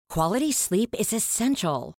Quality sleep is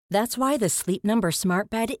essential. That's why the Sleep Number Smart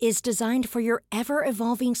Bed is designed for your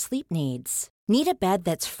ever-evolving sleep needs. Need a bed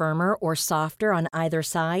that's firmer or softer on either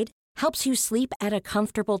side? Helps you sleep at a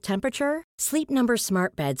comfortable temperature? Sleep Number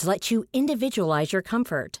Smart Beds let you individualize your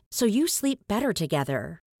comfort, so you sleep better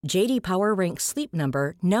together. J.D. Power ranks Sleep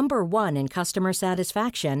Number number 1 in customer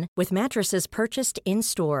satisfaction with mattresses purchased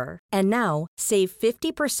in-store. And now, save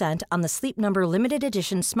 50% on the Sleep Number Limited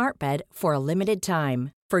Edition Smart Bed for a limited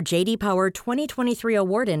time. For J.D. Power 2023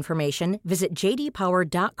 award information, visit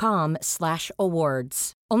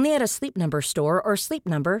jdpower.com/awards. Only at a Sleep Number store or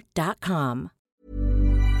sleepnumber.com.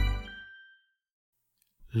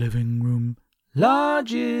 Living Room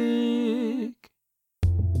Logic.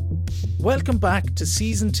 Welcome back to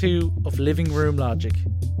Season 2 of Living Room Logic.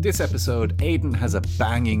 This episode, Aidan has a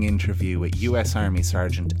banging interview with US Army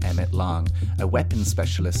Sergeant Emmett Long, a weapons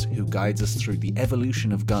specialist who guides us through the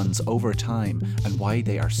evolution of guns over time and why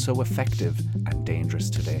they are so effective and dangerous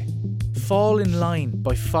today. Fall in line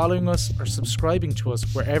by following us or subscribing to us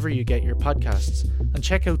wherever you get your podcasts, and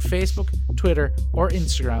check out Facebook, Twitter or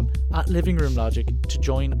Instagram at Living Room Logic to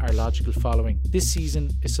join our logical following. This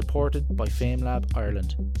season is supported by FameLab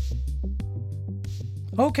Ireland.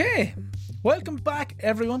 Okay, welcome back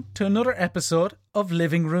everyone to another episode of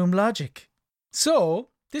Living Room Logic. So,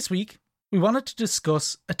 this week we wanted to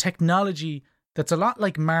discuss a technology that's a lot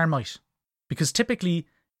like Marmite, because typically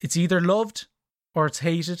it's either loved or it's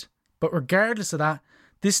hated, but regardless of that,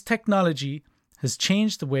 this technology has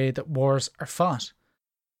changed the way that wars are fought.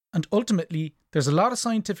 And ultimately, there's a lot of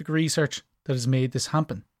scientific research that has made this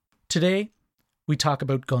happen. Today, we talk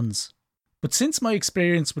about guns. But since my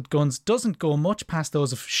experience with guns doesn't go much past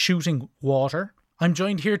those of shooting water, I'm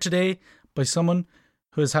joined here today by someone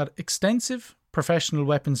who has had extensive professional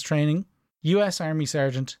weapons training, US Army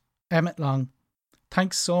Sergeant Emmett Long.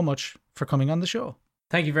 Thanks so much for coming on the show.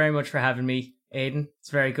 Thank you very much for having me, Aidan. It's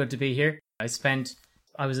very good to be here. I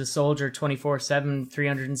was a soldier 24/7,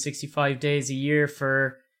 365 days a year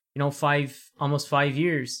for, almost 5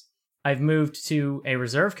 years. I've moved to a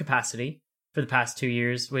reserve capacity for the past 2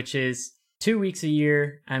 years, which is 2 weeks a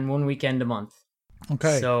year and 1 weekend a month.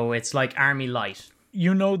 Okay. So it's like Army Light.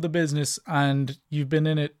 You know the business and you've been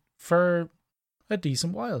in it for a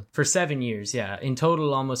decent while. For 7 years, yeah. In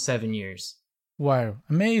total, almost 7 years. Wow,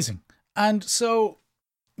 amazing. And so,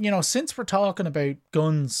 since we're talking about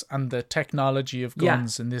guns and the technology of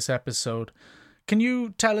guns in this episode, can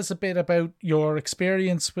you tell us a bit about your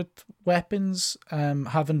experience with weapons,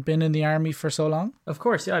 having been in the army for so long? Of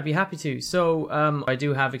course, yeah, I'd be happy to. So I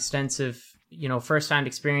do have extensive, first-hand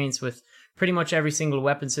experience with pretty much every single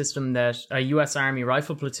weapon system that a US Army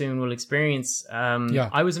rifle platoon will experience.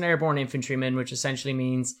 I was an airborne infantryman, which essentially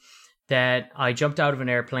means that I jumped out of an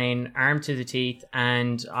airplane, armed to the teeth,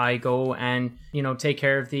 and I go and, take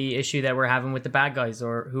care of the issue that we're having with the bad guys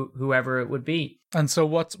or whoever it would be. And so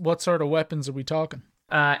what sort of weapons are we talking?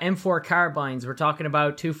 M4 carbines. We're talking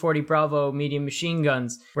about 240 Bravo medium machine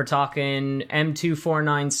guns. We're talking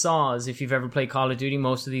M249 saws. If you've ever played Call of Duty,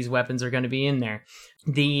 most of these weapons are going to be in there.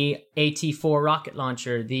 The AT4 rocket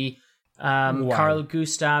launcher, the Carl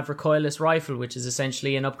Gustav recoilless rifle, which is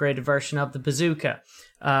essentially an upgraded version of the bazooka.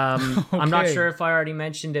 Okay. I'm not sure if I already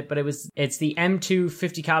mentioned it, but it's the M2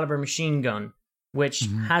 50 caliber machine gun, which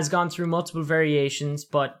has gone through multiple variations,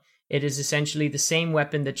 but it is essentially the same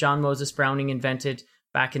weapon that John Moses Browning invented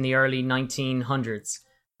back in the early 1900s.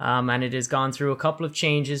 And it has gone through a couple of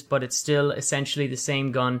changes, but it's still essentially the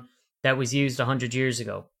same gun that was used 100 years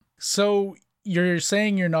ago. So you're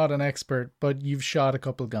saying you're not an expert, but you've shot a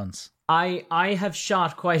couple guns. I have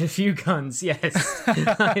shot quite a few guns, yes.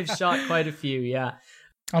 I've shot quite a few, yeah.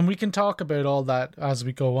 And we can talk about all that as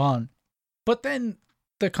we go on. But then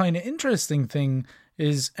the kind of interesting thing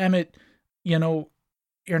is, Emmett, you're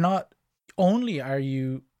not only are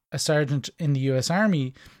you a sergeant in the US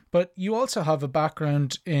Army, but you also have a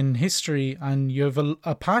background in history and you have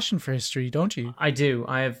a passion for history, don't you? I do.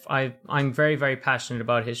 I'm very, very passionate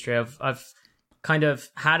about history. I've kind of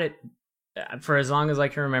had it for as long as I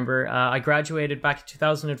can remember. I graduated back in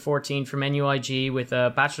 2014 from NUIG with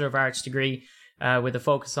a Bachelor of Arts degree with a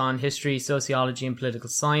focus on history, sociology, and political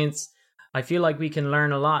science. I feel like we can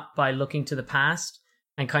learn a lot by looking to the past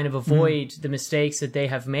and kind of avoid the mistakes that they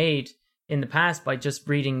have made in the past by just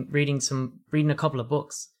reading a couple of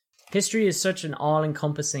books. History is such an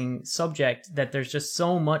all-encompassing subject that there's just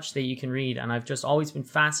so much that you can read, and I've just always been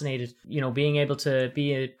fascinated, being able to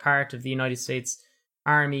be a part of the United States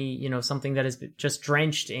Army, something that is just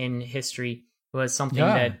drenched in history was something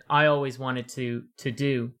that I always wanted to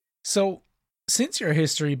do. So, since you're a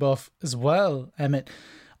history buff as well, Emmett,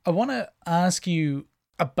 I want to ask you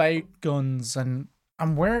about guns and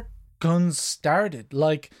and where guns started.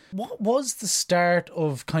 Like, what was the start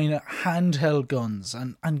of kind of handheld guns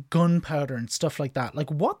and gunpowder and stuff like that?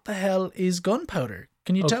 Like, what the hell is gunpowder?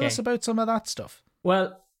 Can you tell us about some of that stuff?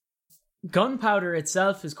 Well, gunpowder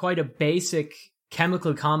itself is quite a basic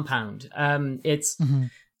chemical compound. It's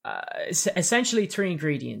essentially 3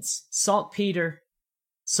 ingredients: saltpeter,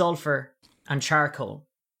 sulfur, and charcoal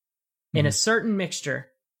in a certain mixture.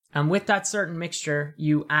 And with that certain mixture,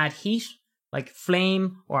 you add heat, like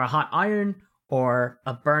flame or a hot iron or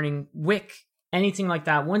a burning wick, anything like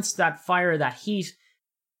that. Once that fire, that heat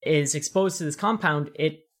is exposed to this compound,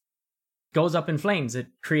 it goes up in flames. It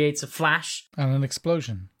creates a flash. And an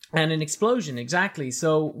explosion. And an explosion, exactly.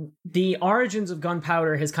 So the origins of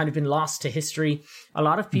gunpowder has kind of been lost to history. A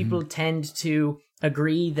lot of people tend to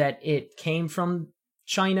agree that it came from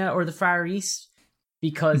China or the Far East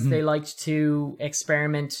because they liked to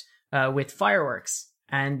experiment with fireworks,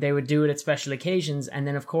 and they would do it at special occasions. And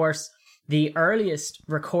then, of course, the earliest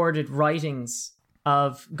recorded writings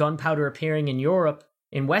of gunpowder appearing in Europe,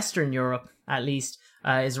 in Western Europe at least,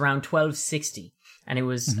 is around 1260. And it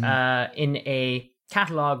was in a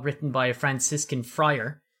catalogue written by a Franciscan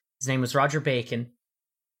friar. His name was Roger Bacon.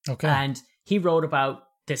 Okay. And he wrote about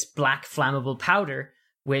this black flammable powder,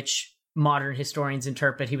 which modern historians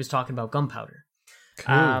interpret he was talking about gunpowder.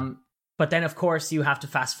 Cool. But then, of course, you have to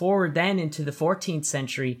fast forward then into the 14th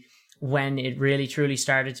century when it really truly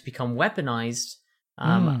started to become weaponized,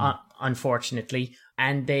 unfortunately.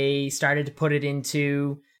 And they started to put it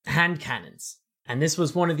into hand cannons. And this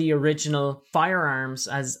was one of the original firearms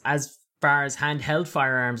as far as handheld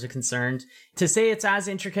firearms are concerned. To say it's as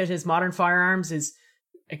intricate as modern firearms is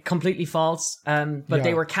completely false. But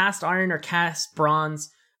they were cast iron or cast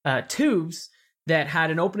bronze tubes that had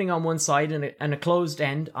an opening on one side and a closed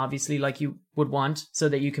end, obviously, like you would want, so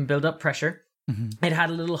that you can build up pressure. It had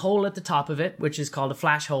a little hole at the top of it, which is called a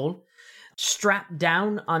flash hole, strapped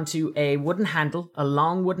down onto a wooden handle, a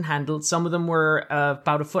long wooden handle. Some of them were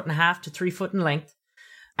about 1.5 to 3 foot in length.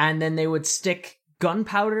 And then they would stick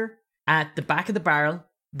gunpowder at the back of the barrel.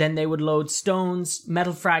 Then they would load stones,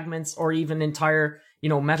 metal fragments, or even entire,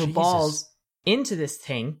 metal balls into this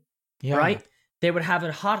thing, right? They would have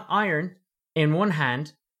a hot iron in one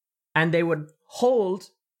hand, and they would hold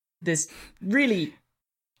this really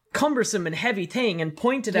cumbersome and heavy thing and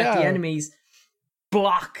point it at the enemy's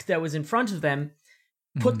block that was in front of them,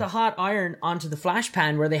 put the hot iron onto the flash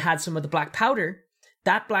pan where they had some of the black powder.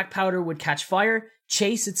 That black powder would catch fire,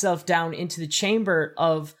 chase itself down into the chamber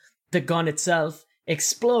of the gun itself,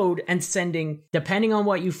 explode, and sending, depending on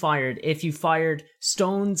what you fired, if you fired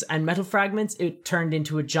stones and metal fragments, it turned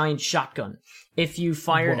into a giant shotgun. If you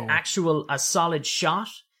fired a solid shot,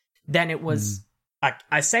 then it was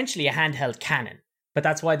essentially a handheld cannon. But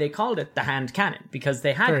that's why they called it the hand cannon, because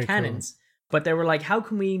they had Very cannons. Cool. But they were like, how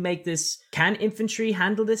can we make this? Can infantry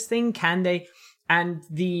handle this thing? Can they? And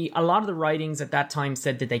a lot of the writings at that time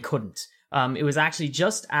said that they couldn't. It was actually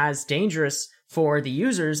just as dangerous for the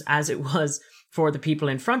users as it was for the people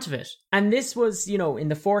in front of it. And this was, in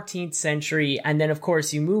the 14th century. And then, of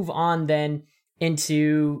course, you move on then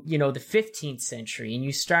into, the 15th century, and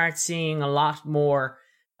you start seeing a lot more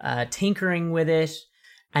tinkering with it.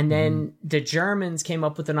 And then the Germans came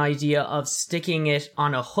up with an idea of sticking it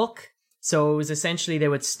on a hook. So it was essentially they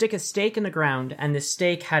would stick a stake in the ground, and the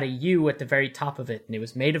stake had a U at the very top of it, and it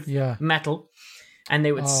was made of metal. And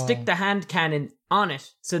they would stick the hand cannon on it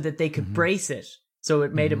so that they could brace it, so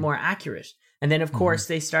it made it more accurate. And then, of course,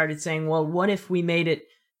 they started saying, well, what if we made it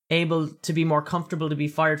able to be more comfortable to be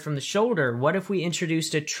fired from the shoulder? What if we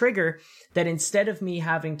introduced a trigger that instead of me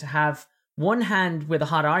having to have one hand with a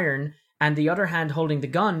hot iron and the other hand holding the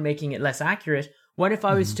gun, making it less accurate, what if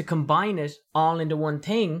I was to combine it all into one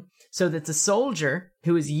thing so that the soldier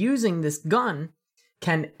who is using this gun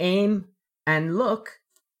can aim and look,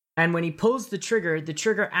 and when he pulls the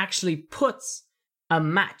trigger actually puts a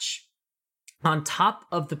match on top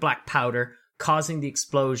of the black powder, causing the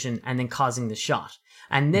explosion and then causing the shot.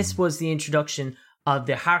 And this was the introduction of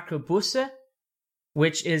the Harquebusse,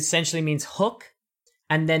 which essentially means hook.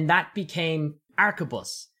 And then that became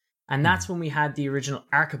arquebus. And that's when we had the original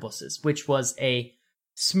arquebuses, which was a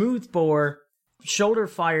smoothbore,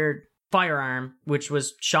 shoulder-fired firearm, which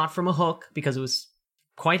was shot from a hook because it was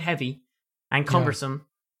quite heavy and cumbersome.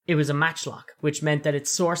 It was a matchlock, which meant that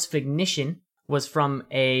its source of ignition was from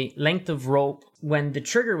a length of rope. When the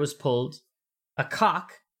trigger was pulled, a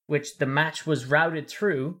cock, which the match was routed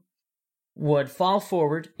through, would fall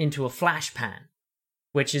forward into a flash pan,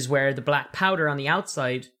 which is where the black powder on the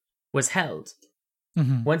outside was held.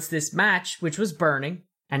 Once this match, which was burning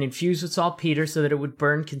and infused with saltpeter so that it would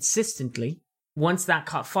burn consistently, once that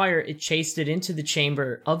caught fire, it chased it into the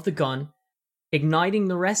chamber of the gun, igniting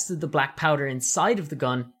the rest of the black powder inside of the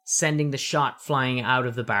gun, sending the shot flying out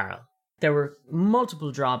of the barrel. There were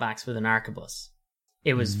multiple drawbacks with an arquebus.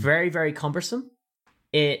 It was very, very cumbersome.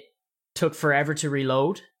 It took forever to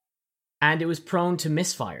reload, and it was prone to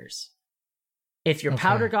misfires. If your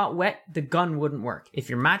powder got wet, the gun wouldn't work. If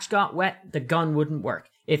your match got wet, the gun wouldn't work.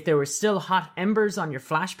 If there were still hot embers on your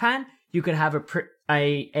flash pan, you could have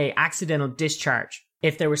a accidental discharge.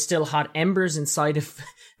 If there were still hot embers inside of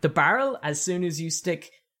the barrel, as soon as you stick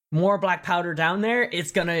more black powder down there,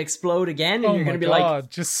 it's going to explode again, and you're going to be like,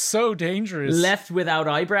 just so dangerous, left without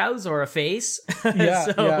eyebrows or a face.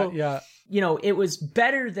 Yeah. You know, it was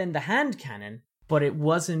better than the hand cannon, but it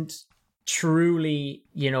wasn't truly,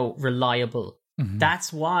 you know, reliable.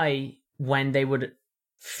 That's why when they would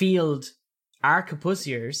field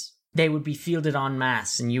arquebusiers, they would be fielded en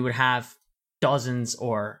masse, and you would have dozens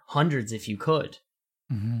or hundreds if you could.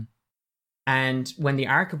 And when the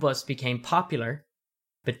arquebus became popular,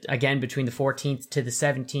 but again between the 14th to the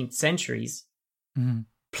 17th centuries,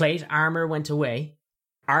 plate armor went away,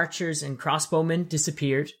 archers and crossbowmen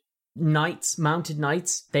disappeared, knights, mounted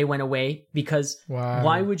knights, they went away, because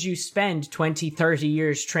why would you spend 20, 30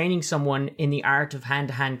 years training someone in the art of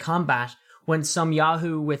hand-to-hand combat when some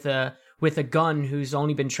yahoo with a gun who's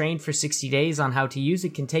only been trained for 60 days on how to use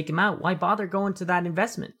it can take him out? Why bother going to that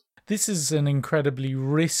investment? This is an incredibly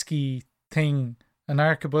risky thing an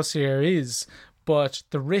arquebusier is, but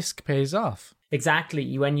the risk pays off.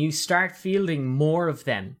 Exactly. When you start fielding more of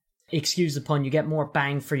them, excuse the pun, you get more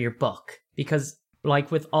bang for your buck. Because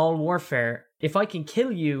like with all warfare, if I can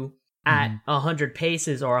kill you at 100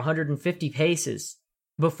 paces or 150 paces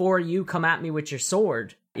before you come at me with your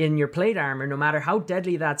sword in your plate armor, no matter how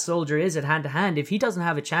deadly that soldier is at hand to hand, if he doesn't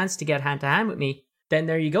have a chance to get hand to hand with me, then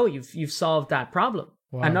there you go. You've solved that problem.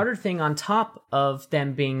 Another thing on top of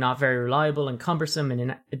them being not very reliable and cumbersome,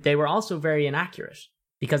 and they were also very inaccurate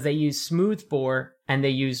because they use smooth bore and they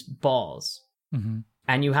use balls.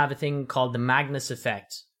 And you have a thing called the Magnus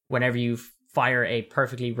effect whenever you fire a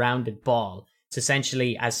perfectly rounded ball. It's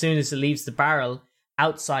essentially, as soon as it leaves the barrel,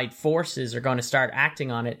 outside forces are going to start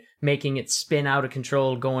acting on it, making it spin out of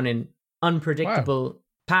control, going in unpredictable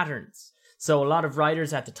patterns. So a lot of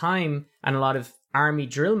writers at the time and a lot of army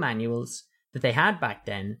drill manuals that they had back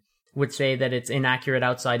then would say that it's inaccurate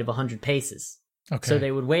outside of 100 paces. So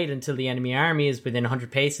they would wait until the enemy army is within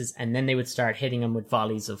 100 paces, and then they would start hitting them with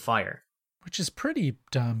volleys of fire. Which is pretty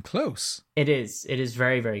damn close. It is. It is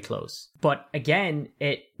very, very close. But again,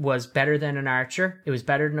 it was better than an archer. It was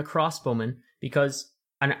better than a crossbowman, because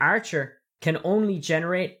an archer can only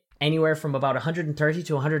generate anywhere from about 130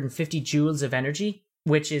 to 150 joules of energy,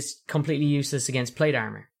 which is completely useless against plate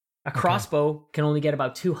armor. A crossbow can only get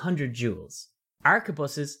about 200 joules.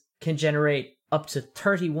 Arquebuses can generate up to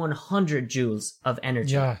 3,100 joules of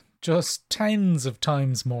energy. Yeah, just tens of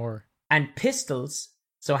times more. And pistols,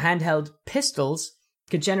 so handheld pistols,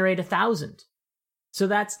 could generate 1,000. So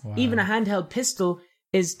that's even a handheld pistol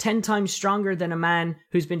is 10 times stronger than a man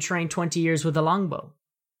who's been trained 20 years with a longbow.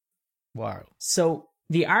 Wow. So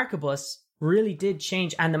the arquebus really did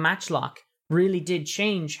change, and the matchlock really did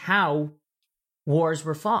change how wars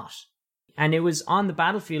were fought. And it was on the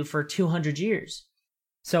battlefield for 200 years.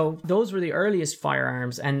 So those were the earliest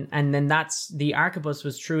firearms. And then the arquebus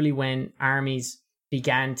was truly when armies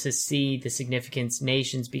began to see the significance,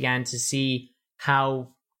 nations began to see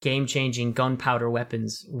how game-changing gunpowder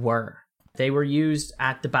weapons were. They were used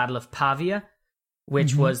at the Battle of Pavia,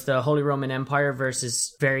 which was the Holy Roman Empire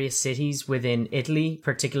versus various cities within Italy,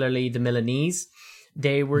 particularly the Milanese.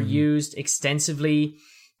 They were used extensively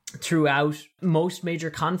throughout most major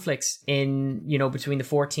conflicts in, between the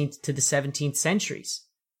 14th to the 17th centuries.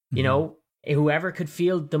 Whoever could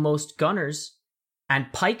field the most gunners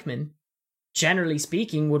and pikemen, generally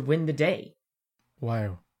speaking, would win the day.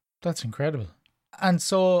 Wow, that's incredible. And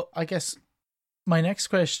so I guess my next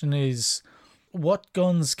question is, what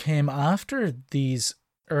guns came after these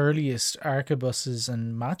earliest arquebuses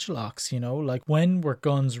and matchlocks? Like, when were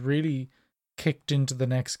guns really kicked into the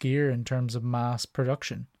next gear in terms of mass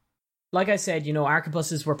production? Like I said,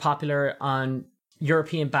 arquebuses were popular on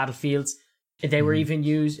European battlefields. They were even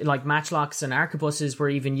used, like matchlocks and arquebuses were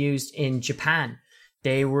even used in Japan.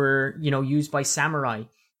 They were, used by samurai.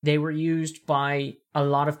 They were used by a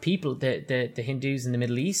lot of people, the Hindus in the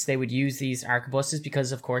Middle East. They would use these arquebuses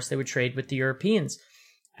because, of course, they would trade with the Europeans,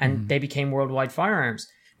 and they became worldwide firearms.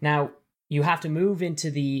 Now, you have to move into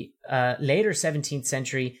the later 17th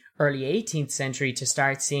century, early 18th century to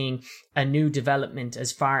start seeing a new development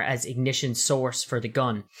as far as ignition source for the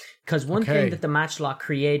gun. Because one thing that the matchlock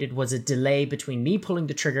created was a delay between me pulling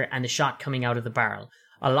the trigger and the shot coming out of the barrel.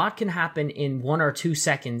 A lot can happen in 1 or 2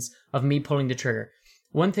 seconds of me pulling the trigger.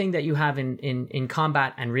 One thing that you have in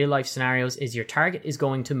combat and real life scenarios is your target is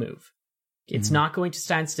going to move. It's not going to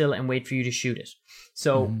stand still and wait for you to shoot it.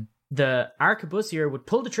 So the arquebusier would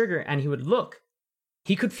pull the trigger and he would look.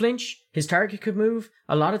 He could flinch, his target could move,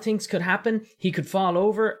 a lot of things could happen. He could fall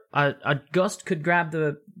over, a gust could grab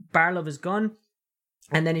the barrel of his gun,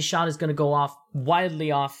 and then his shot is going to go off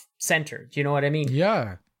wildly off center. Do you know what I mean?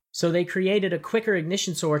 Yeah. So they created a quicker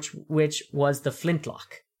ignition source, which was the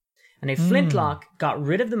flintlock. And a flintlock got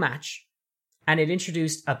rid of the match, and it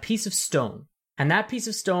introduced a piece of stone. And that piece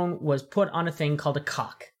of stone was put on a thing called a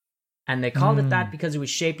cock. And they called it that because it was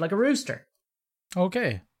shaped like a rooster.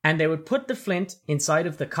 Okay. And they would put the flint inside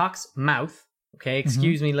of the cock's mouth. Okay,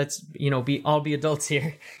 excuse me, let's, all be adults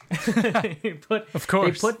here. Of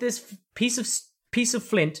course. They put this piece of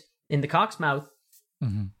flint in the cock's mouth,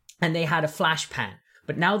 and they had a flash pan.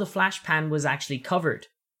 But now the flash pan was actually covered.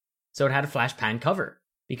 So it had a flash pan cover.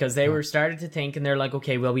 Because they were started to think, and they're like,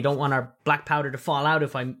 okay, well, we don't want our black powder to fall out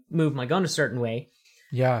if I move my gun a certain way.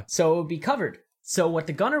 Yeah. So it would be covered. So what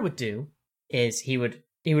the gunner would do is he would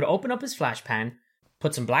open up his flash pan,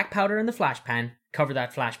 put some black powder in the flash pan, cover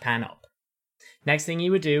that flash pan up. Next thing he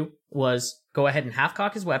would do was go ahead and half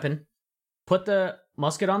cock his weapon, put the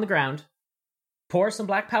musket on the ground, pour some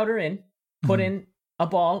black powder in, put in a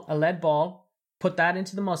lead ball, put that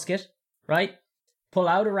into the musket, right? Pull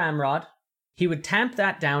out a ramrod. He would tamp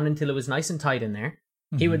that down until it was nice and tight in there.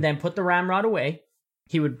 He would then put the ramrod away.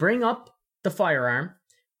 He would bring up the firearm,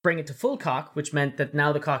 bring it to full cock, which meant that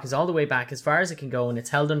now the cock is all the way back as far as it can go and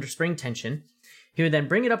it's held under spring tension. He would then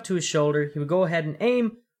bring it up to his shoulder. He would go ahead and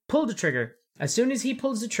aim, pull the trigger. As soon as he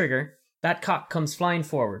pulls the trigger, that cock comes flying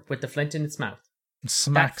forward with the flint in its mouth.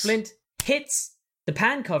 Smacks. That flint hits the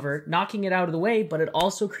pan cover, knocking it out of the way, but it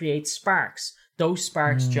also creates sparks. Those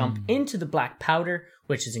sparks jump into the black powder,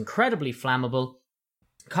 which is incredibly flammable,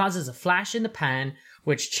 causes a flash in the pan,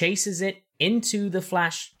 which chases it into the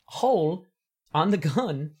flash hole on the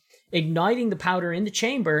gun, igniting the powder in the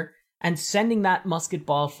chamber and sending that musket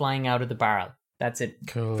ball flying out of the barrel. That's it.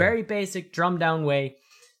 Cool. Very basic, drum down way.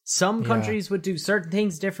 Some countries would do certain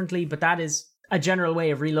things differently, but that is a general way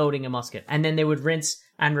of reloading a musket. And then they would rinse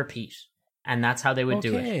and repeat. And that's how they would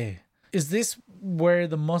do it. Is this where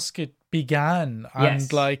the musket began?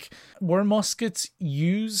 Yes. And were muskets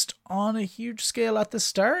used on a huge scale at the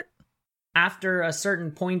start? After a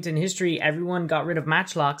certain point in history, everyone got rid of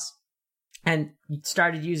matchlocks and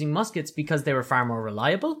started using muskets because they were far more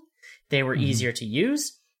reliable. They were easier to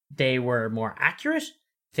use. They were more accurate.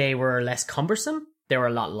 They were less cumbersome. They were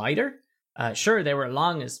a lot lighter. Sure, they were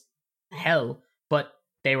long as hell, but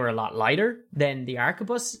they were a lot lighter than the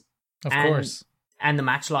arquebus. Of course. And the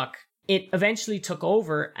matchlock. It eventually took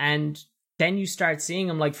over, and then you start seeing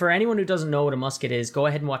them. Like, for anyone who doesn't know what a musket is, go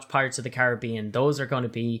ahead and watch Pirates of the Caribbean. Those are going to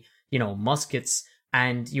be, muskets.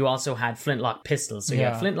 And you also had flintlock pistols. So you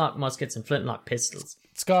had flintlock muskets and flintlock pistols.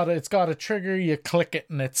 It's got a trigger, you click it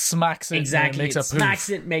and it smacks it. Exactly. And it makes a poof. Smacks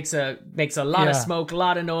it, makes a lot of smoke, a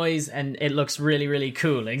lot of noise, and it looks really, really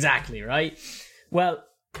cool. Exactly, right? Well,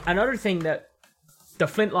 another thing that the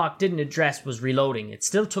flintlock didn't address was reloading. It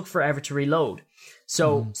still took forever to reload.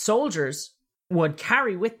 So soldiers would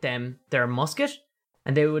carry with them their musket,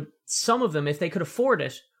 and some of them, if they could afford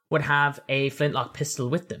it, would have a flintlock pistol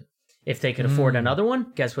with them. If they could afford another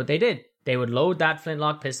one, guess what they did? They would load that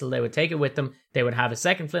flintlock pistol, they would take it with them, they would have a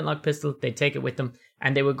second flintlock pistol, they'd take it with them,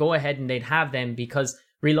 and they would go ahead and they'd have them because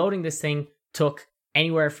reloading this thing took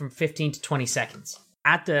anywhere from 15 to 20 seconds.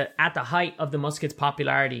 At the height of the musket's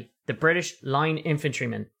popularity, the British line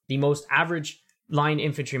infantrymen, the most average line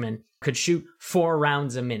infantrymen, could shoot 4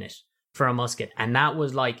 rounds a minute for a musket. And that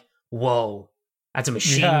was like, whoa, that's a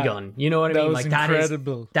machine gun. You know what I mean? Like,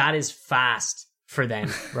 incredible. That is fast for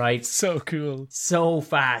them, right? So cool. So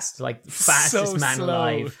fast. Like, fastest man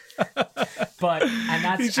alive.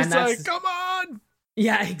 He's just like, come on!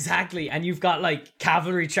 Yeah, exactly. And you've got like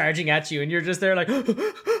cavalry charging at you and you're just there like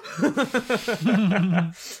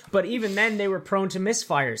But even then they were prone to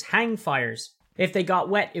misfires, hang fires. If they got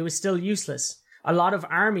wet, it was still useless. A lot of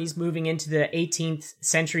armies moving into the 18th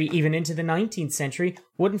century, even into the 19th century,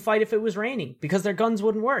 wouldn't fight if it was raining because their guns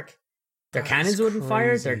wouldn't work. Their cannons wouldn't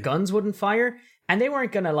fire, their guns wouldn't fire, and they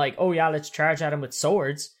weren't going to like, oh yeah, let's charge at them with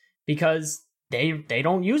swords because they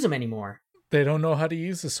don't use them anymore. They don't know how to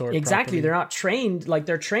use the sword exactly. properly. They're not trained. Like,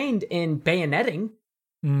 they're trained in bayoneting,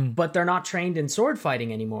 but they're not trained in sword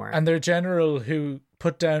fighting anymore. And their general, who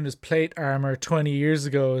put down his plate armor 20 years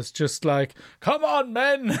ago, is just like, "Come on,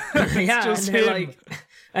 men!" Yeah, just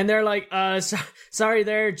and they're like, sorry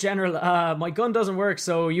there, General, my gun doesn't work,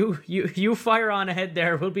 so you fire on ahead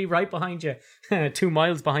there. We'll be right behind you. 2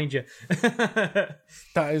 miles behind you.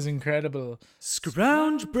 That is incredible.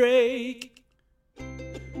 Scrounge break.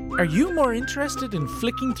 Are you more interested in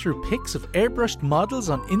flicking through pics of airbrushed models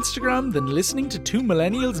on Instagram than listening to two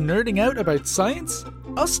millennials nerding out about science?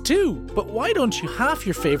 Us too, but why don't you half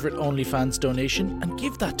your favourite OnlyFans donation and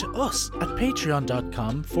give that to us at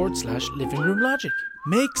patreon.com/livingroomlogic.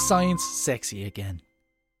 Make science sexy again.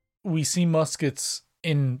 We see muskets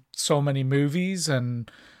in so many movies,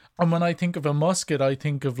 and when I think of a musket, I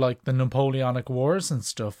think of like the Napoleonic Wars and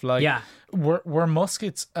stuff. Like, were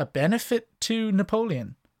muskets a benefit to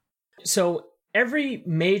Napoleon? So every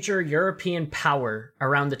major European power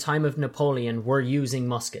around the time of Napoleon were using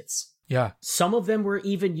muskets. Yeah. Some of them were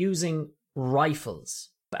even using rifles.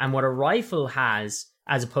 And what a rifle has,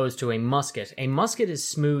 as opposed to a musket is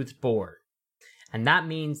smooth bore. And that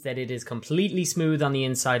means that it is completely smooth on the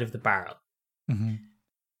inside of the barrel. Mm-hmm.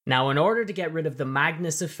 Now, in order to get rid of the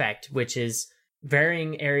Magnus effect, which is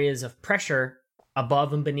varying areas of pressure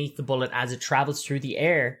above and beneath the bullet as it travels through the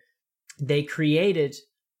air, they created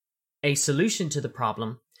a solution to the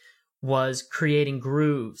problem, was creating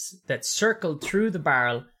grooves that circled through the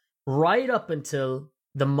barrel right up until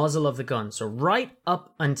the muzzle of the gun. So right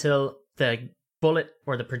up until the bullet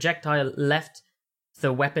or the projectile left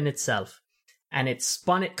the weapon itself. And it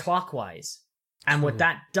spun it clockwise. And what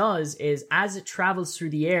that does is, as it travels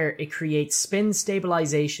through the air, it creates spin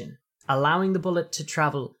stabilization, allowing the bullet to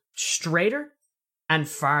travel straighter and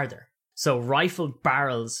farther. So rifled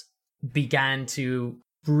barrels began to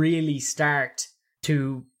really start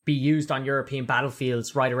to be used on European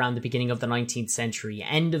battlefields right around the beginning of the 19th century,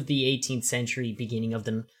 end of the 18th century, beginning of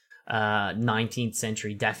the 19th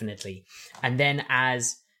century, definitely. And then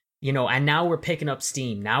and now we're picking up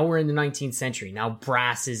steam. Now we're in the 19th century. Now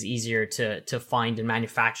brass is easier to find and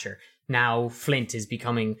manufacture. Now flint is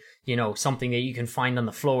becoming, something that you can find on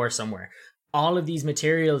the floor somewhere. All of these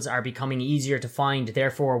materials are becoming easier to find.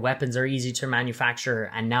 Therefore, weapons are easy to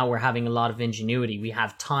manufacture. And now we're having a lot of ingenuity. We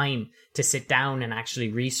have time to sit down and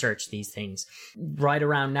actually research these things. Right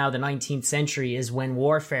around now, the 19th century is when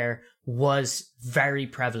warfare was very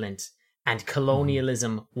prevalent. And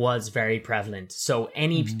colonialism was very prevalent. So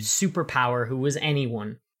any superpower who was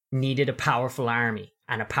anyone needed a powerful army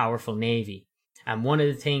and a powerful navy. And one of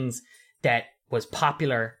the things that was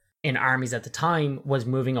popular in armies at the time was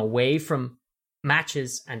moving away from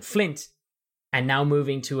matches and flint and now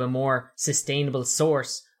moving to a more sustainable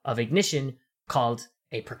source of ignition called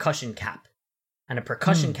a percussion cap. And a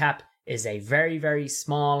percussion cap is a very, very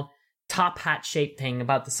small top hat shaped thing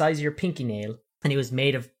about the size of your pinky nail. And it was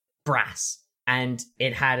made of brass, and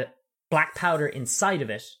it had black powder inside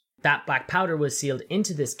of it. That black powder was sealed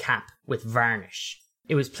into this cap with varnish.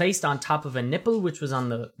 It was placed on top of a nipple, which was on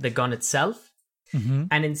the gun itself. Mm-hmm.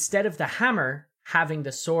 And instead of the hammer having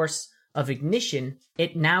the source of ignition,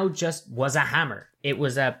 it now just was a hammer. It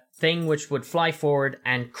was a thing which would fly forward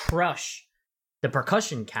and crush the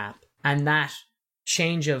percussion cap. And that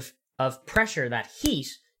change of pressure, that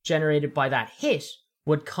heat generated by that hit,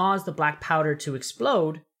 would cause the black powder to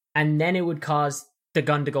explode. And then it would cause the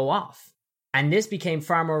gun to go off. And this became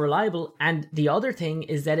far more reliable. And the other thing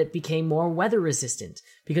is that it became more weather resistant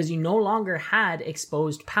because you no longer had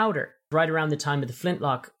exposed powder. Right around the time of the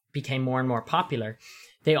flintlock became more and more popular,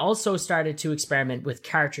 they also started to experiment with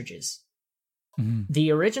cartridges. Mm-hmm.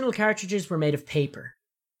 The original cartridges were made of paper.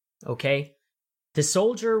 Okay? The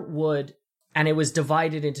soldier would, and it was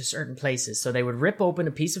divided into certain places. So they would rip open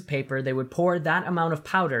a piece of paper. They would pour that amount of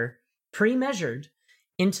powder, pre-measured,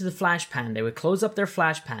 into the flash pan. They would close up their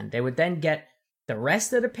flash pan. They would then get the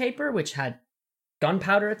rest of the paper, which had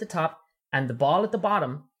gunpowder at the top and the ball at the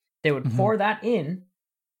bottom. They would pour that in,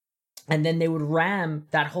 and then they would ram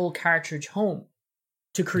that whole cartridge home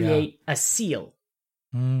to create a seal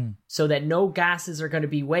so that no gases are going to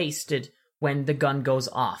be wasted when the gun goes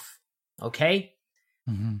off. Okay?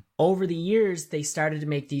 Mm-hmm. Over the years, they started to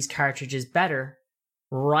make these cartridges better,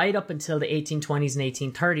 right up until the 1820s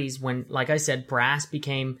and 1830s, when, like I said, brass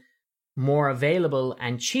became more available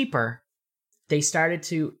and cheaper. They started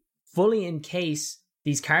to fully encase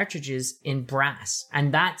these cartridges in brass.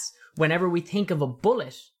 And that's, whenever we think of a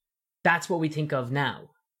bullet, that's what we think of now.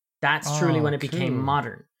 That's truly when it became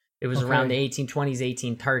modern. It was around the 1820s,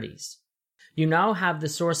 1830s. You now have the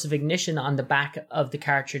source of ignition on the back of the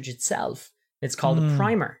cartridge itself. It's called a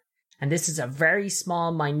primer. And this is a very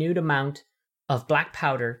small, minute amount of black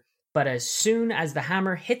powder But as soon as the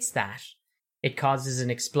hammer hits that, it causes an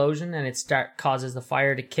explosion and it causes the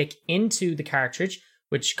fire to kick into the cartridge,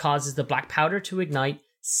 which causes the black powder to ignite,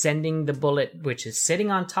 sending the bullet, which is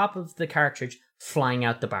sitting on top of the cartridge, flying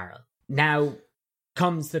out the barrel. Now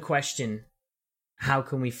comes the question, how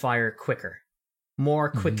can we fire quicker?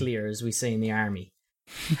 More quicklier, as we say in the army.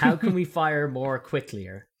 How can we fire more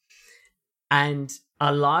quicklier? And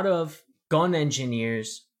a lot of gun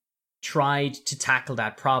engineers tried to tackle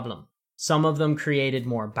that problem. Some of them created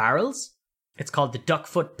more barrels. It's called the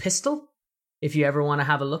duckfoot pistol, if you ever want to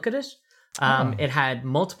have a look at it. It had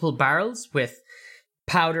multiple barrels with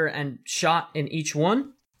powder and shot in each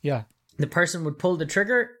one. Yeah. The person would pull the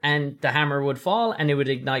trigger and the hammer would fall and it would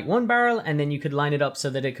ignite one barrel, and then you could line it up so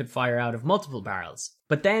that it could fire out of multiple barrels.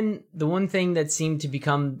 But then the one thing that seemed to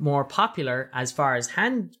become more popular as far as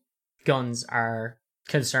handguns are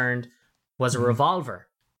concerned was a revolver.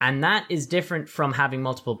 And that is different from having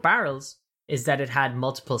multiple barrels, is that it had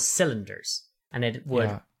multiple cylinders and it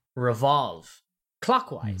would revolve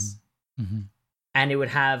clockwise. And it would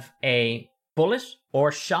have a bullet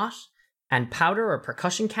or shot and powder or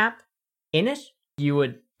percussion cap in it. You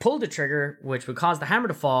would pull the trigger, which would cause the hammer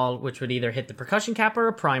to fall, which would either hit the percussion cap or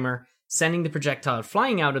a primer, sending the projectile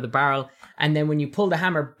flying out of the barrel. And then when you pull the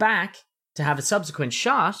hammer back to have a subsequent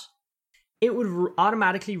shot, it would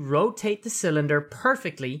automatically rotate the cylinder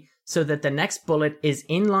perfectly so that the next bullet is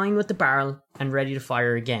in line with the barrel and ready to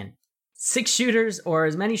fire again. 6 shooters, or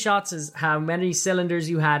as many shots as how many cylinders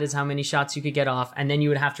you had is how many shots you could get off, and then you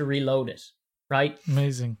would have to reload it, right?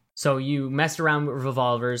 Amazing. So you messed around with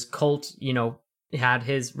revolvers. Colt, had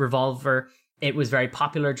his revolver. It was very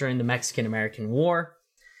popular during the Mexican-American War.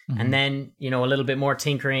 And then, a little bit more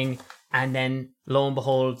tinkering, and then lo and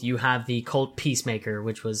behold, you have the Colt Peacemaker,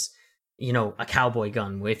 which was, a cowboy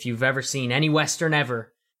gun. If you've ever seen any Western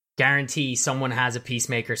ever, guarantee someone has a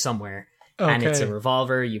Peacemaker somewhere. Okay. And it's a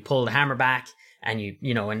revolver. You pull the hammer back, and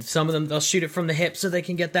and some of them, they'll shoot it from the hip so they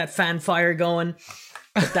can get that fanfire going.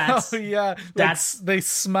 But that's, they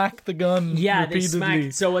smack the gun repeatedly. They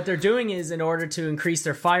smack. So what they're doing is, in order to increase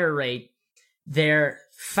their fire rate, they're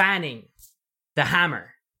fanning the hammer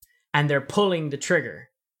and they're pulling the trigger.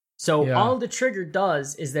 So all the trigger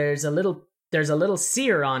does is there's a little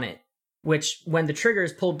sear on it, which when the trigger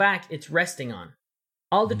is pulled back, it's resting on.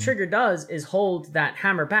 All the trigger does is hold that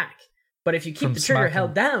hammer back. But if you keep the trigger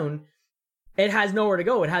held down, it has nowhere to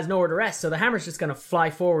go. It has nowhere to rest. So the hammer's just going to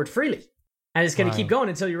fly forward freely. And it's going to keep going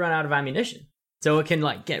until you run out of ammunition. So it can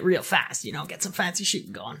get real fast, get some fancy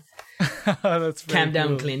shooting going. That's very Calm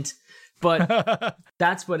down, Clint. But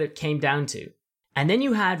that's what it came down to. And then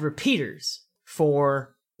you had repeaters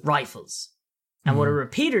for rifles. And what a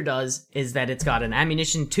repeater does is that it's got an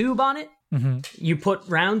ammunition tube on it. You put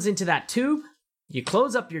rounds into that tube. You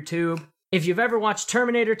close up your tube. If you've ever watched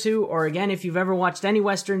Terminator 2, or again, if you've ever watched any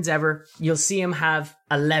Westerns ever, you'll see them have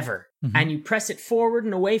a lever. And you press it forward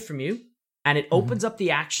and away from you, and it opens up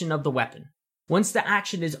the action of the weapon. Once the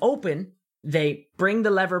action is open, they bring the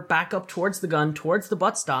lever back up towards the gun, towards the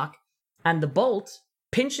buttstock, and the bolt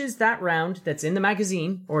pinches that round that's in the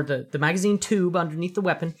magazine, or the magazine tube underneath the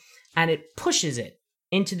weapon, and it pushes it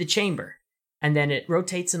into the chamber. And then it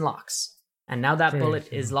rotates and locks. And now that bullet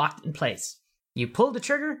is locked in place. You pull the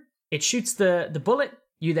trigger, it shoots the bullet,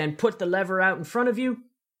 you then put the lever out in front of you,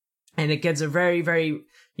 and it gets a very, very,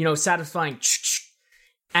 satisfying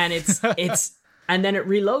and and then it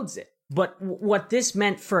reloads it. But what this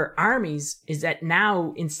meant for armies is that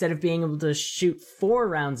now, instead of being able to shoot 4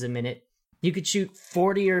 rounds a minute, you could shoot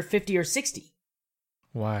 40 or 50 or 60.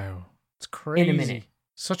 Wow. It's crazy. In a minute.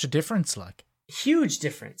 Such a difference, Huge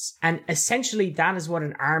difference. And essentially, that is what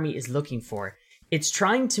an army is looking for. It's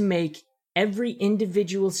trying to make every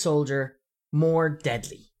individual soldier more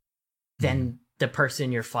deadly than the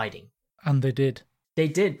person you're fighting. And they did. They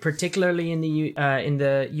did, particularly in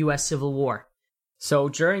the U.S. Civil War. So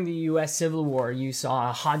during the U.S. Civil War, you saw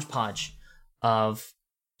a hodgepodge of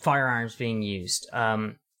firearms being used.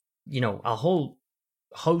 A whole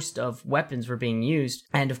host of weapons were being used.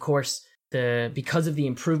 And of course, because of the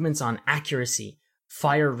improvements on accuracy,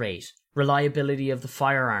 fire rate, reliability of the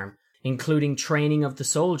firearm, including training of the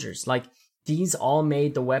soldiers, these all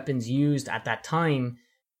made the weapons used at that time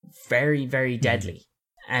very, very deadly.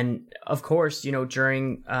 And of course,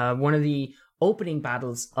 during one of the opening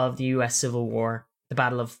battles of the U.S. Civil War, the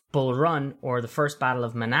Battle of Bull Run, or the First Battle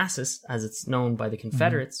of Manassas, as it's known by the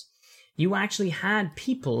Confederates, you actually had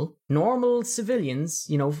people, normal civilians,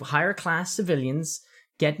 higher class civilians,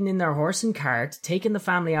 getting in their horse and cart, taking the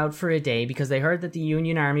family out for a day because they heard that the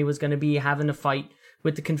Union Army was going to be having a fight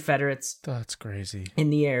with the Confederates. That's crazy.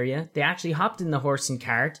 In the area. They actually hopped in the horse and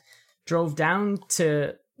cart, drove down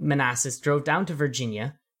to Manassas drove down to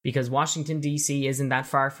Virginia because Washington, D.C. isn't that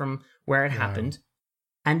far from where it happened.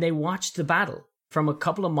 And they watched the battle from a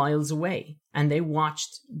couple of miles away. And they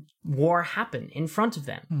watched war happen in front of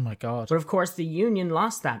them. Oh my God. But of course, the Union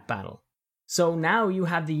lost that battle. So now you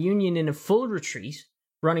have the Union in a full retreat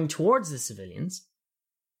running towards the civilians.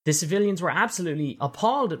 The civilians were absolutely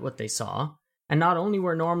appalled at what they saw. And not only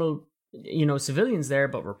were normal, civilians there,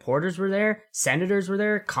 but reporters were there, senators were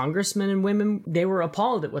there, congressmen and women. They were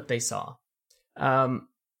appalled at what they saw.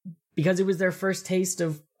 Because it was their first taste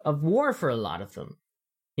of war for a lot of them.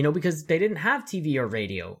 Because they didn't have TV or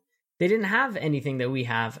radio. They didn't have anything that we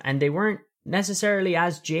have. And they weren't necessarily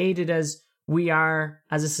as jaded as we are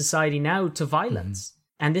as a society now to violence.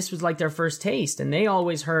 And this was like their first taste. And they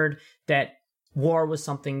always heard that war was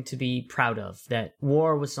something to be proud of, that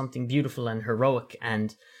war was something beautiful and heroic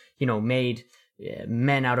and, made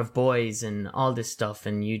men out of boys and all this stuff.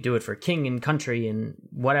 And you do it for king and country and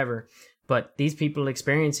whatever. But these people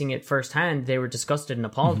experiencing it firsthand, they were disgusted and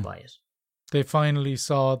appalled by it. They finally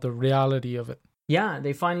saw the reality of it. Yeah,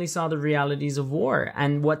 they finally saw the realities of war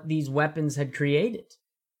and what these weapons had created,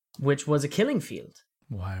 which was a killing field.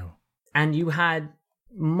 Wow. And you had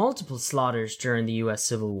multiple slaughters during the US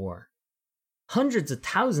Civil War. Hundreds of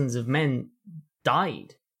thousands of men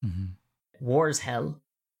died. War's hell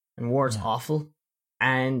and war's awful.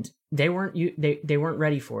 And they weren't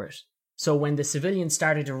ready for it. So when the civilians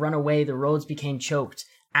started to run away, the roads became choked.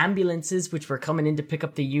 Ambulances, which were coming in to pick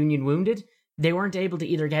up the Union wounded, they weren't able to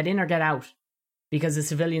either get in or get out because the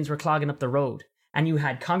civilians were clogging up the road. And you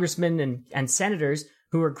had congressmen and senators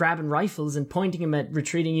who were grabbing rifles and pointing them at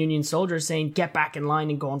retreating Union soldiers saying, get back in line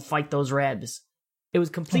and go and fight those Rebs. It was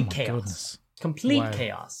complete chaos. Goodness. Complete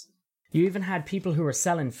chaos. You even had people who were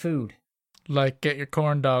selling food. Like, get your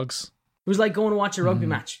corn dogs. It was like going to watch a rugby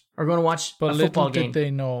match or going to watch a football game. But little did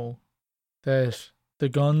they know that the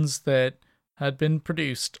guns that had been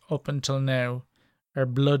produced up until now are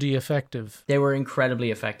bloody effective. They were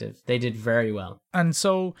incredibly effective. They did very well. And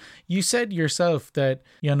so you said yourself that,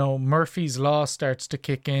 Murphy's Law starts to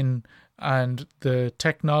kick in and the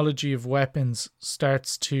technology of weapons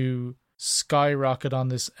starts to skyrocket on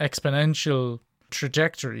this exponential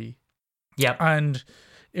trajectory. Yep. And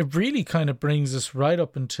it really kind of brings us right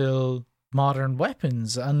up until modern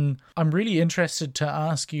weapons. And I'm really interested to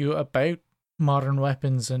ask you about modern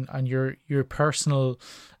weapons and your personal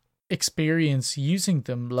experience using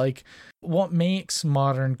them. Like, what makes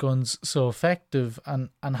modern guns so effective, and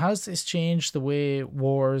has this changed the way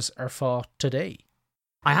wars are fought today?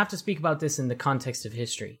 I have to speak about this in the context of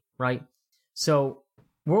history, right? So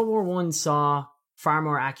World War I saw far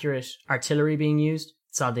more accurate artillery being used.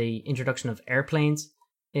 It saw the introduction of airplanes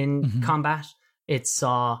in combat. It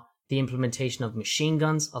saw the implementation of machine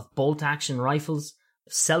guns, of bolt-action rifles,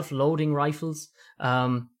 self-loading rifles.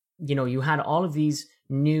 You had all of these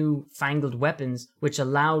new fangled weapons which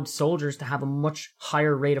allowed soldiers to have a much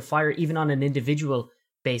higher rate of fire, even on an individual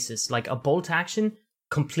basis. Like a bolt action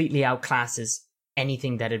completely outclasses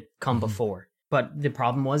anything that had come before. But the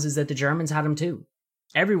problem is that the Germans had them too.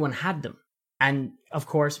 Everyone had them. And of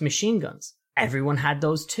course, machine guns. Everyone had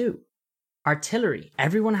those too. Artillery.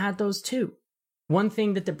 Everyone had those too. One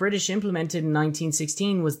thing that the British implemented in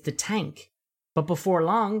 1916 was the tank. But before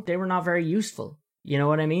long, they were not very useful. You know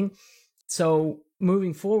what I mean? So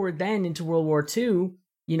moving forward then into World War II,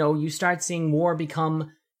 you start seeing war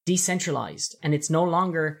become decentralized. And it's no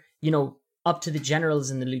longer, up to the generals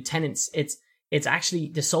and the lieutenants. It's actually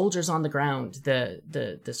the soldiers on the ground,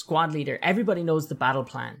 the squad leader. Everybody knows the battle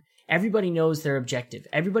plan. Everybody knows their objective.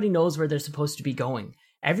 Everybody knows where they're supposed to be going.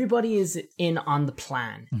 Everybody is in on the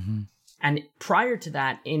plan. And prior to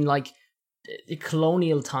that, in like the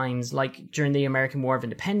colonial times, like during the American War of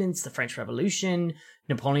Independence, the French Revolution,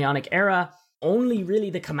 Napoleonic era, only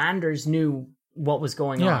really the commanders knew what was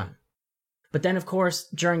going on. But then, of course,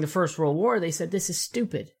 during the First World War, they said, this is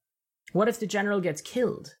stupid. What if the general gets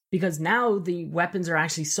killed? Because now the weapons are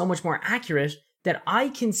actually so much more accurate that I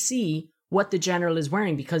can see what the general is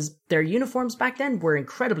wearing, because their uniforms back then were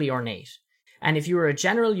incredibly ornate. And if you were a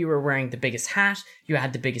general, you were wearing the biggest hat, you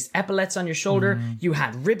had the biggest epaulets on your shoulder, you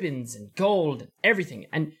had ribbons and gold and everything,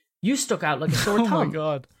 and you stuck out like a sore thumb. Oh my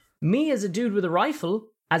God. Me as a dude with a rifle,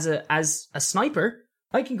 as a sniper,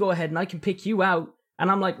 I can go ahead and I can pick you out,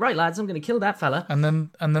 and I'm like, right lads, I'm going to kill that fella. And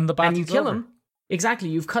then the battle's and you kill over. him. Exactly,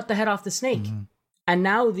 you've cut the head off the snake. And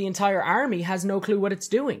now the entire army has no clue what it's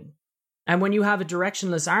doing. And when you have a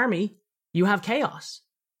directionless army, you have chaos.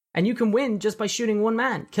 And you can win just by shooting one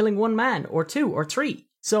man, killing one man, or two, or three.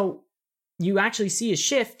 So you actually see a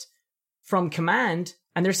shift from command,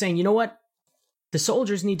 and they're saying, you know what? The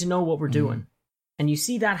soldiers need to know what we're doing. And you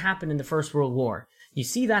see that happen in the First World War. You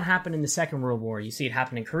see that happen in the Second World War. You see it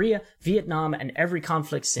happen in Korea, Vietnam, and every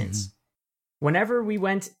conflict since. Whenever we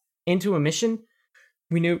went into a mission,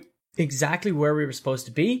 we knew exactly where we were supposed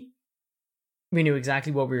to be. We knew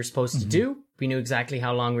exactly what we were supposed to do. We knew exactly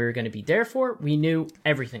how long we were going to be there for. We knew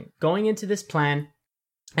everything. Going into this plan,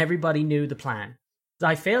 everybody knew the plan.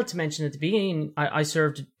 I failed to mention at the beginning, I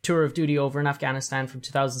served a tour of duty over in Afghanistan from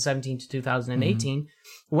 2017 to 2018.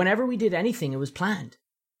 Whenever we did anything, it was planned.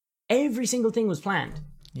 Every single thing was planned.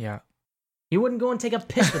 Yeah. You wouldn't go and take a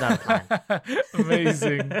piss without a plan.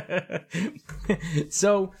 Amazing.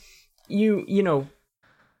 So, you know,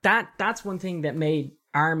 that's one thing that made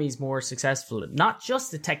armies more successful. Not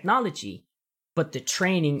just the technology, but the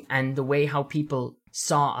training and the way how people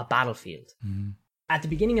saw a battlefield. At the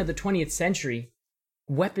beginning of the 20th century,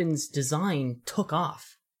 weapons design took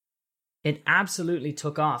off. It absolutely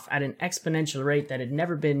took off at an exponential rate that had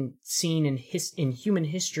never been seen in human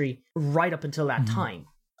history right up until that time.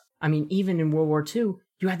 I mean, even in World War II,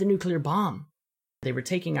 you had the nuclear bomb. They were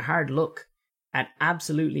taking a hard look at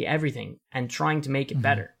absolutely everything and trying to make it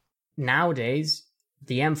better. Nowadays,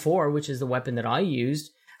 the M4, which is the weapon that I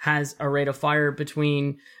used, has a rate of fire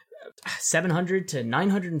between 700 to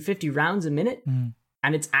 950 rounds a minute,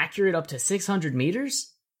 and it's accurate up to 600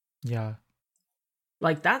 meters. Yeah.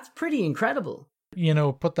 Like, that's pretty incredible. You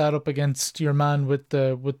know, put that up against your man with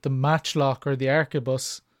the matchlock or the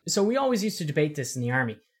arquebus. So we always used to debate this in the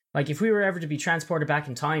army. Like, if we were ever to be transported back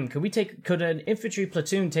in time, could an infantry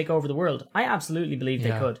platoon take over the world? I absolutely believe they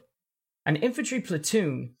could. An infantry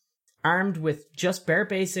platoon armed with just bare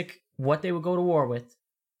basic what they would go to war with,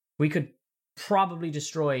 we could probably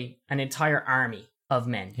destroy an entire army of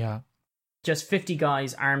men. Yeah. Just 50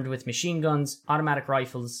 guys armed with machine guns, automatic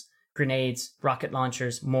rifles, grenades, rocket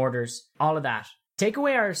launchers, mortars, all of that. Take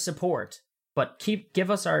away our support, but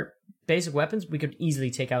give us our basic weapons, we could easily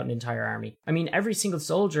take out an entire army. I mean, every single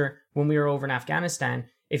soldier, when we were over in Afghanistan,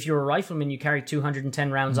 if you were a rifleman, you carried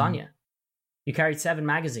 210 rounds on you. You carried 7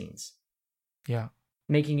 magazines. Yeah.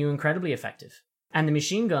 Making you incredibly effective. And the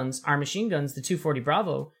machine guns, our machine guns, the 240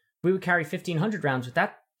 Bravo, we would carry 1,500 rounds with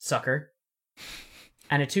that sucker.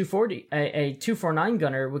 And a 249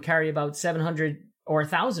 gunner would carry about 700 or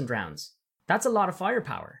 1,000 rounds. That's a lot of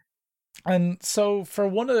firepower. And so for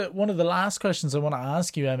one of the last questions I want to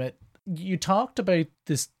ask you, Emmett, you talked about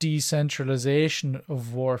this decentralization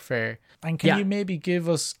of warfare. And can you maybe give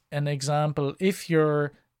us an example, if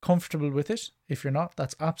you're comfortable with it? If you're not,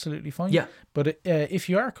 that's absolutely fine. Yeah. But if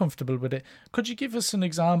you are comfortable with it, could you give us an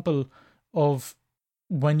example of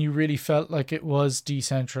when you really felt like it was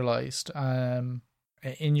decentralized in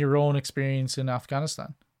your own experience in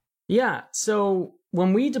Afghanistan? Yeah, so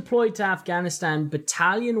when we deployed to Afghanistan,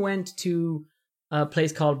 Battalion went to a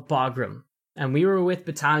place called Bagram. And we were with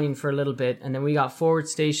Battalion for a little bit, and then we got forward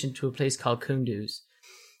stationed to a place called Kunduz.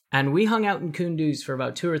 And we hung out in Kunduz for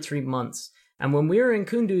about 2 or 3 months. And when we were in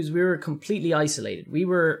Kunduz, we were completely isolated. We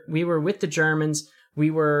were with the Germans.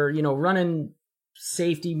 We were, running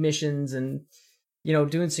safety missions and,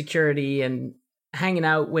 doing security and hanging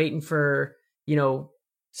out, waiting for,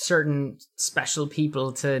 certain special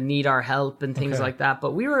people to need our help and things like that.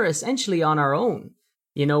 But we were essentially on our own.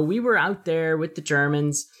 We were out there with the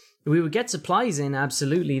Germans. We would get supplies in,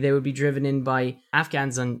 absolutely. They would be driven in by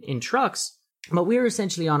Afghans in trucks. But we were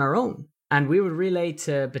essentially on our own. And we would relay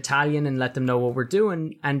to Battalion and let them know what we're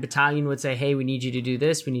doing. And Battalion would say, hey, we need you to do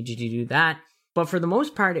this. We need you to do that. But for the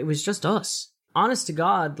most part, it was just us. Honest to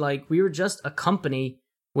God, like, we were just a company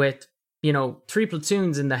with, 3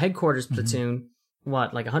 platoons in the headquarters platoon.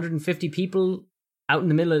 What, like 150 people out in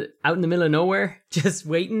the middle of nowhere, just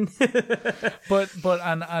waiting? But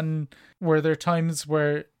were there times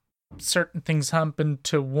where certain things happened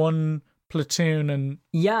to one platoon and...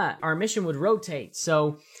 Yeah, our mission would rotate.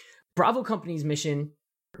 So Bravo Company's mission,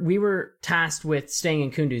 we were tasked with staying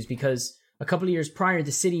in Kunduz because a couple of years prior,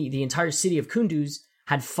 the entire city of Kunduz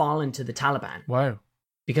had fallen to the Taliban. Wow.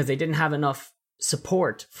 Because they didn't have enough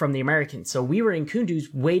support from the Americans. So we were in Kunduz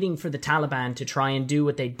waiting for the Taliban to try and do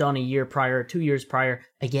what they'd done a year prior, 2 years prior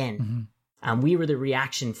again. And we were the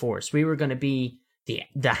reaction force. We were going to be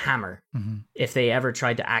the hammer if they ever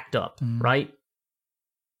tried to act up, right?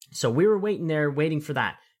 So we were waiting there, waiting for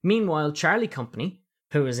that. Meanwhile, Charlie Company,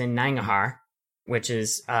 who was in Nangarhar, which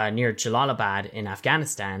is near Jalalabad in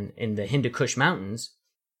Afghanistan in the Hindu Kush Mountains,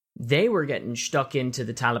 they were getting stuck into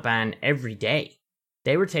the Taliban every day.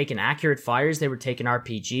 They were taking accurate fires, they were taking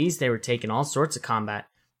RPGs, they were taking all sorts of combat.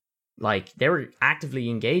 Like, they were actively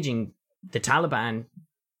engaging the Taliban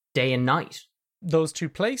day and night. Those two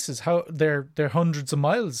places, how they're hundreds of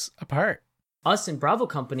miles apart. Us in Bravo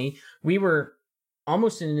Company, we were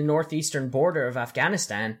almost in the northeastern border of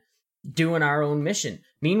Afghanistan, doing our own mission.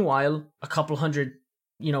 Meanwhile, a couple hundred,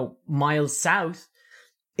 miles south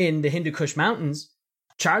in the Hindu Kush Mountains,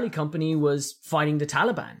 Charlie Company was fighting the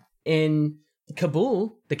Taliban. In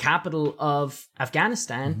Kabul, the capital of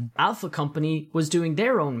Afghanistan, Alpha Company was doing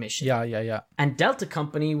their own mission. Yeah. And Delta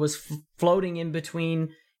Company was floating in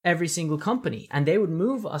between every single company. And they would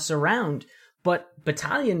move us around. But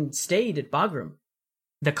Battalion stayed at Bagram.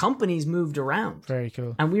 The companies moved around. Very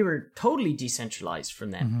cool. And we were totally decentralized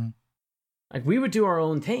from them. Like, we would do our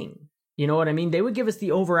own thing. You know what I mean? They would give us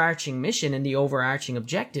the overarching mission and the overarching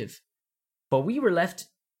objective. But we were left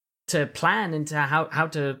to plan into how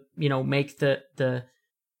to, make the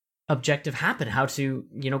objective happen, how to,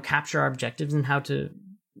 capture our objectives and how to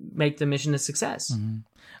make the mission a success.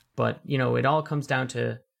 But, it all comes down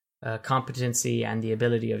to competency and the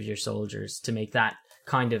ability of your soldiers to make that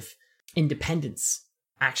kind of independence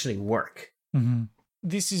actually work.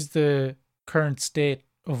 This is the current state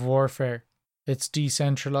of warfare. It's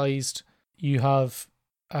decentralized. You have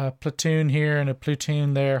a platoon here and a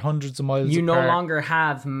platoon there, hundreds of miles apart. You no longer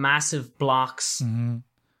have massive blocks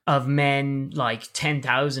of men, like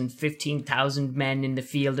 10,000, 15,000 men in the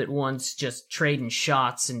field at once, just trading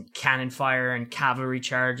shots and cannon fire and cavalry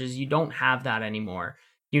charges. You don't have that anymore.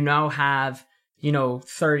 You now have,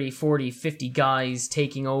 30, 40, 50 guys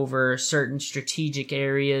taking over certain strategic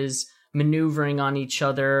areas, maneuvering on each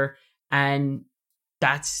other, and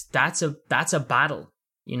that's a battle.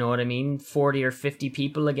 You know what I mean? 40 or 50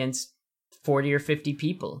 people against 40 or 50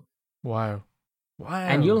 people. Wow.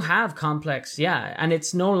 And you'll have complex, and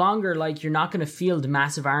it's no longer like you're not going to field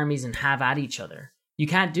massive armies and have at each other. You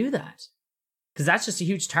can't do that because that's just a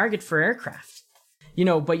huge target for aircraft.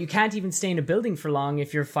 But you can't even stay in a building for long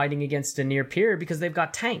if you're fighting against a near peer because they've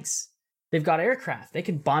got tanks. They've got aircraft. They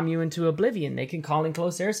can bomb you into oblivion. They can call in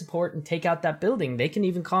close air support and take out that building. They can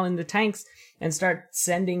even call in the tanks and start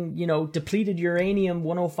sending, depleted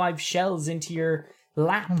uranium-105 shells into your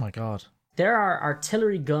lap. Oh my God. There are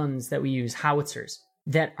artillery guns that we use, howitzers,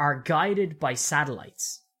 that are guided by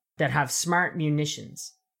satellites, that have smart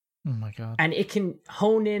munitions. Oh my God. And it can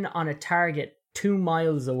hone in on a target 2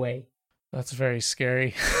 miles away. That's very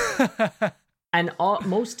scary. And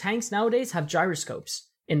most tanks nowadays have gyroscopes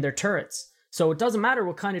in their turrets. So it doesn't matter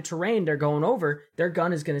what kind of terrain they're going over, their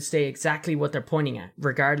gun is going to stay exactly what they're pointing at,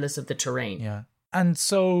 regardless of the terrain. Yeah. And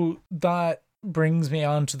so that brings me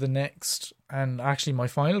on to the next, and actually my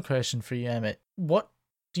final question for you, Emmett. What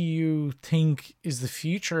do you think is the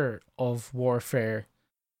future of warfare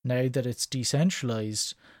now that it's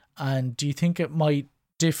decentralized? And do you think it might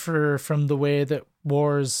differ from the way that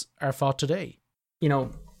wars are fought today?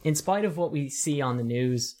 In spite of what we see on the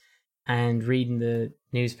news and reading the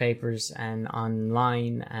newspapers and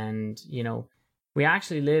online, and, we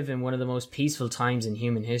actually live in one of the most peaceful times in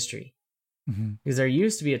human history. Because there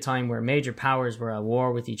used to be a time where major powers were at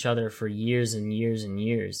war with each other for years and years and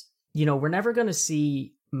years. We're never going to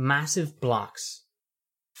see massive blocks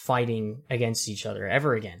fighting against each other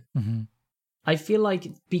ever again. I feel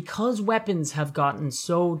like because weapons have gotten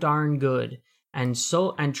so darn good, and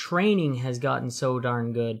training has gotten so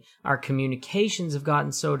darn good, our communications have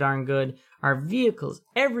gotten so darn good, our vehicles,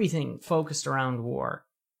 everything focused around war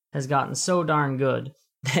has gotten so darn good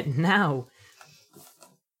that now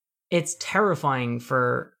it's terrifying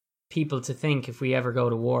for people to think if we ever go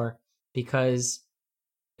to war, because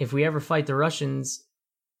if we ever fight the Russians,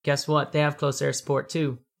 guess what? They have close air support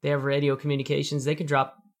too. They have radio communications. They could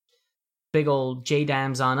drop big old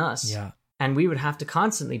JDAMs on us. Yeah. And we would have to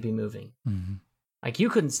constantly be moving. Like, you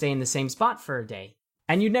couldn't stay in the same spot for a day.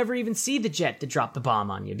 And you'd never even see the jet to drop the bomb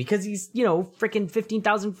on you because he's, freaking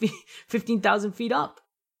 15,000 feet up.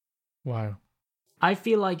 Wow. I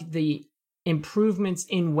feel like the improvements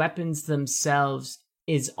in weapons themselves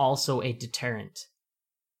is also a deterrent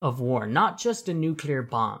of war. Not just a nuclear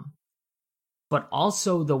bomb, but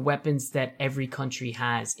also the weapons that every country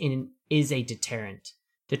has is a deterrent.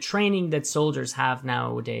 The training that soldiers have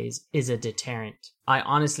nowadays is a deterrent. I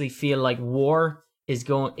honestly feel like war is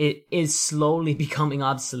slowly becoming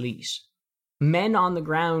obsolete. Men on the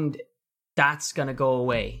ground, that's going to go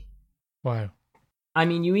away. Wow. I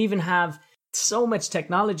mean, you even have so much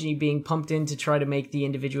technology being pumped in to try to make the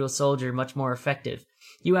individual soldier much more effective.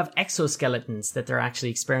 You have exoskeletons that they're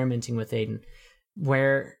actually experimenting with, Aidan,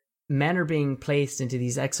 where men are being placed into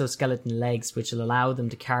these exoskeleton legs, which will allow them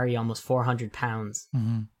to carry almost 400 pounds.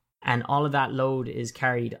 And all of that load is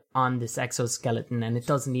carried on this exoskeleton, and it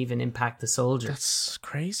doesn't even impact the soldier. That's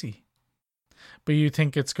crazy. But you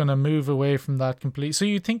think it's going to move away from that completely? So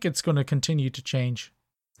you think it's going to continue to change?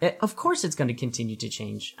 Of course it's going to continue to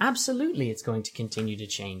change. Absolutely it's going to continue to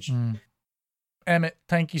change. Emmett,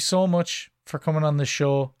 thank you so much for coming on the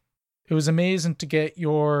show. It was amazing to get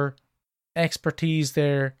your expertise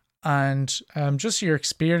there and just your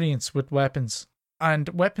experience with weapons. And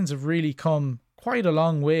weapons have really come quite a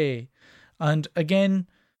long way. And again,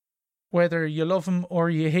 whether you love them or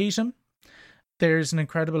you hate them, there's an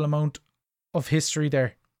incredible amount of history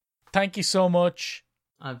there. Thank you so much.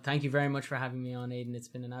 Thank you very much for having me on, Aidan. It's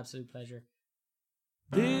been an absolute pleasure.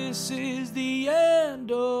 This is the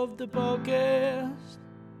end of the podcast.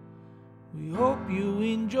 We hope you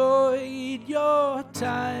enjoyed your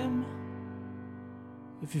time.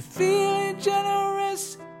 If you're feeling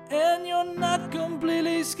generous and you're not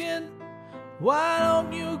completely skinned, why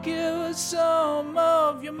don't you give us some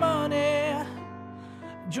of your money?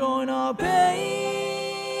 Join our Patreon.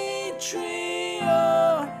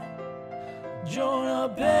 Join our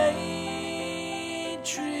Patreon.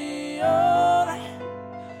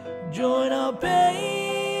 Join our Patreon.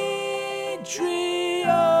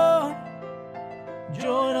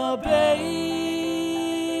 Join our Patreon.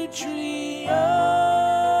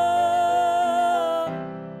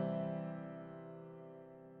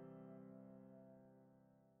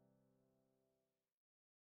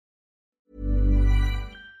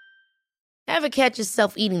 Ever catch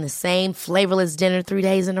yourself eating the same flavorless dinner 3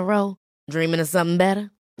 days in a row? Dreaming of something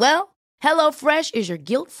better? Well, HelloFresh is your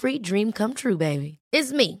guilt-free dream come true, baby.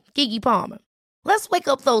 It's me, Keke Palmer. Let's wake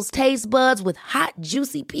up those taste buds with hot,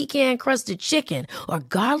 juicy pecan-crusted chicken or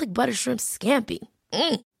garlic butter shrimp scampi.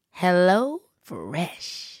 Hello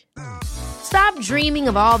Fresh. Stop dreaming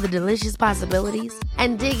of all the delicious possibilities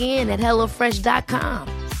and dig in at HelloFresh.com.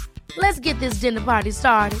 Let's get this dinner party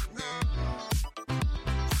started.